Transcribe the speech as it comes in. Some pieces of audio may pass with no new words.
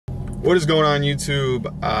What is going on,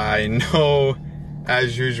 YouTube? I know,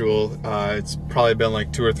 as usual, it's probably been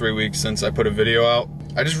like 2 or 3 weeks since I put a video out.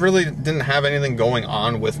 I just really didn't have anything going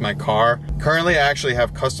on with my car. Currently, I actually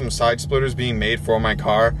have custom side splitters being made for my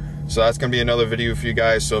car, so that's gonna be another video for you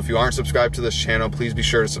guys. So if you aren't subscribed to this channel, please be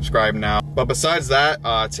sure to subscribe now. But besides that,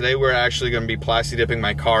 today we're actually gonna be plasti dipping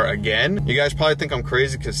my car again. You guys probably think I'm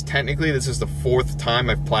crazy because technically this is the 4th time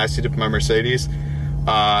I've plasti dipped my Mercedes.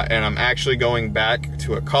 And I'm actually going back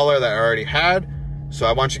to a color that I already had. So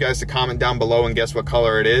I want you guys to comment down below and guess what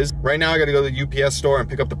color it is. Right now I gotta go to the UPS store and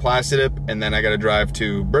pick up the plasti dip, and then I gotta drive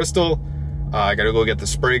to Bristol. I gotta go get the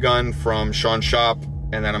spray gun from Sean's shop,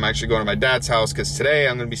 and then I'm actually going to my dad's house because today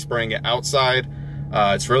I'm gonna be spraying it outside.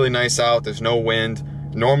 It's really nice out, there's no wind.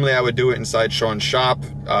 Normally I would do it inside Sean's shop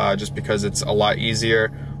just because it's a lot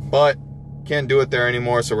easier, but can't do it there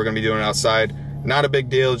anymore, so we're gonna be doing it outside. Not a big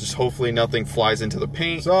deal, just hopefully nothing flies into the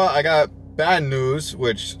paint. So I got bad news,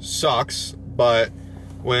 which sucks, but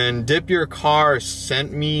when Dip Your Car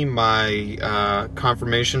sent me my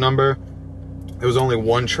confirmation number, there was only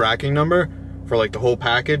one tracking number for like the whole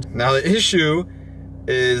package. Now the issue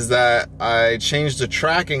is that I changed the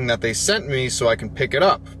tracking that they sent me so I can pick it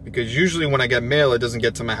up, because usually when I get mail, it doesn't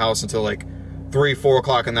get to my house until like 3, 4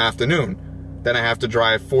 o'clock in the afternoon. Then I have to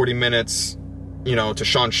drive 40 minutes, you know, to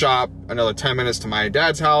Sean's shop, another 10 minutes to my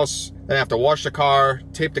dad's house. Then I have to wash the car,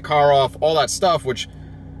 tape the car off, all that stuff, which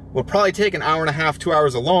will probably take an hour and a half, 2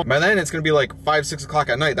 hours alone. By then, it's gonna be like 5, 6 o'clock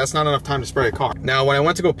at night. That's not enough time to spray a car. Now, when I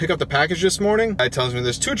went to go pick up the package this morning, it tells me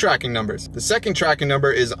there's 2 tracking numbers. The second tracking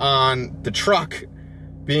number is on the truck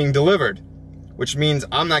being delivered, which means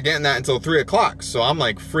I'm not getting that until 3 o'clock. So I'm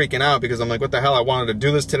like freaking out because I'm like, what the hell? I wanted to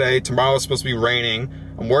do this today. Tomorrow's supposed to be raining.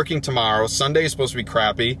 I'm working tomorrow. Sunday is supposed to be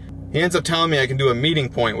crappy. He ends up telling me I can do a meeting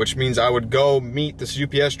point, which means I would go meet this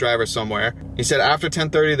UPS driver somewhere. He said after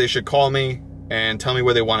 10:30, they should call me and tell me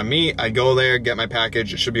where they want to meet. I go there, get my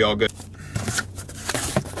package, it should be all good.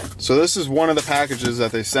 So this is one of the packages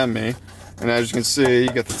that they sent me. And as you can see, you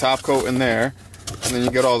get the top coat in there, and then you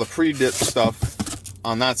get all the pre-dip stuff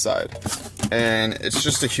on that side. And it's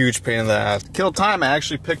just a huge pain in the ass. Kill time, I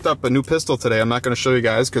actually picked up a new pistol today. I'm not gonna show you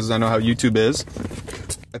guys because I know how YouTube is.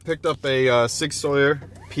 I picked up a Sig Sauer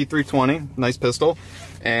P320, nice pistol,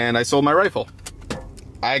 and I sold my rifle.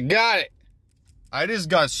 I got it. I just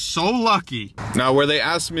got so lucky. Now, where they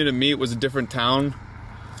asked me to meet was a different town,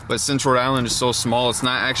 but since Rhode Island is so small, it's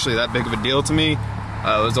not actually that big of a deal to me.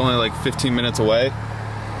 It was only like 15 minutes away.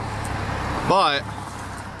 But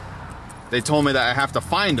they told me that I have to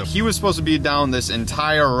find him. He was supposed to be down this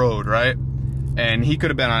entire road, right? And he could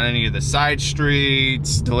have been on any of the side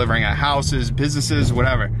streets, delivering at houses, businesses,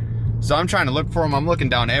 whatever. So I'm trying to look for him. I'm looking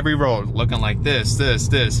down every road, looking like this.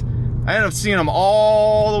 I end up seeing him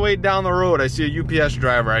all the way down the road. I see a UPS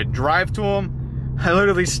driver. I drive to him. I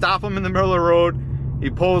literally stop him in the middle of the road. He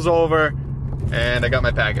pulls over, and I got my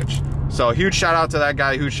package. So huge shout out to that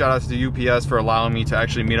guy. Huge shout out to the UPS for allowing me to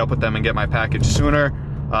actually meet up with them and get my package sooner.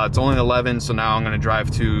 It's only 11, so now I'm gonna drive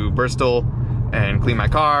to Bristol and clean my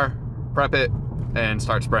car, prep it, and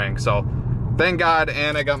start spraying. So thank God,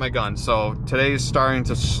 and I got my gun. So today's starting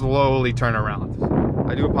to slowly turn around.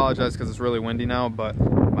 I do apologize because it's really windy now, but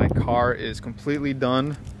my car is completely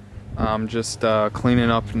done. I'm just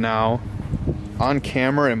cleaning up now. On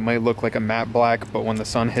camera, it might look like a matte black, but when the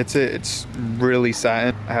sun hits it, it's really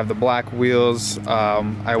satin. I have the black wheels.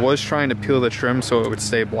 I was trying to peel the trim so it would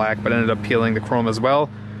stay black, but ended up peeling the chrome as well.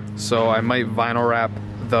 So I might vinyl wrap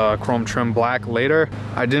the chrome trim black later.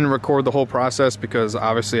 I didn't record the whole process because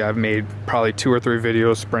obviously I've made probably 2 or 3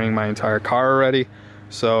 videos spraying my entire car already.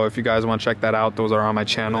 So if you guys want to check that out, those are on my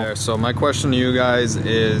channel. So my question to you guys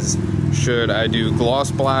is, should I do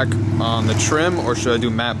gloss black on the trim or should I do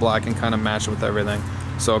matte black and kind of match it with everything?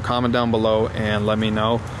 So comment down below and let me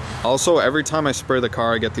know. Also, every time I spray the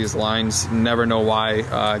car, I get these lines. Never know why.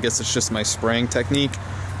 I guess it's just my spraying technique.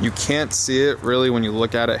 You can't see it really when you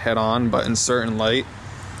look at it head on, but in certain light,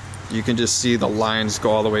 you can just see the lines go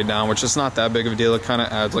all the way down, which is not that big of a deal. It kind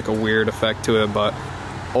of adds like a weird effect to it, but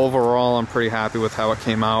overall, I'm pretty happy with how it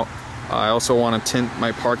came out. I also want to tint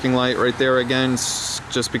my parking light right there again,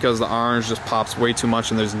 just because the orange just pops way too much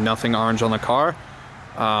and there's nothing orange on the car.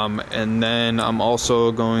 And then I'm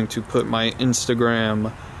also going to put my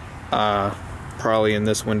Instagram probably in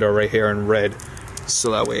this window right here in red,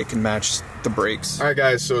 so that way it can match the brakes. All right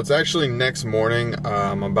guys, so it's actually next morning.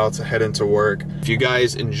 I'm about to head into work. If you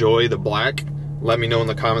guys enjoy the black, let me know in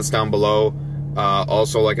the comments down below.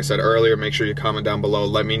 Also, like I said earlier, make sure you comment down below.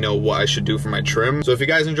 Let me know what I should do for my trim. So if you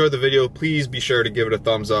guys enjoyed the video, please be sure to give it a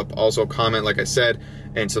thumbs up. Also comment, like I said,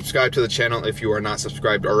 and subscribe to the channel if you are not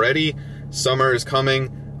subscribed already. Summer is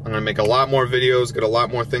coming. I'm gonna make a lot more videos, get a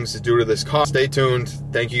lot more things to do to this car. Stay tuned.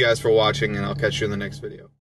 Thank you guys for watching, and I'll catch you in the next video.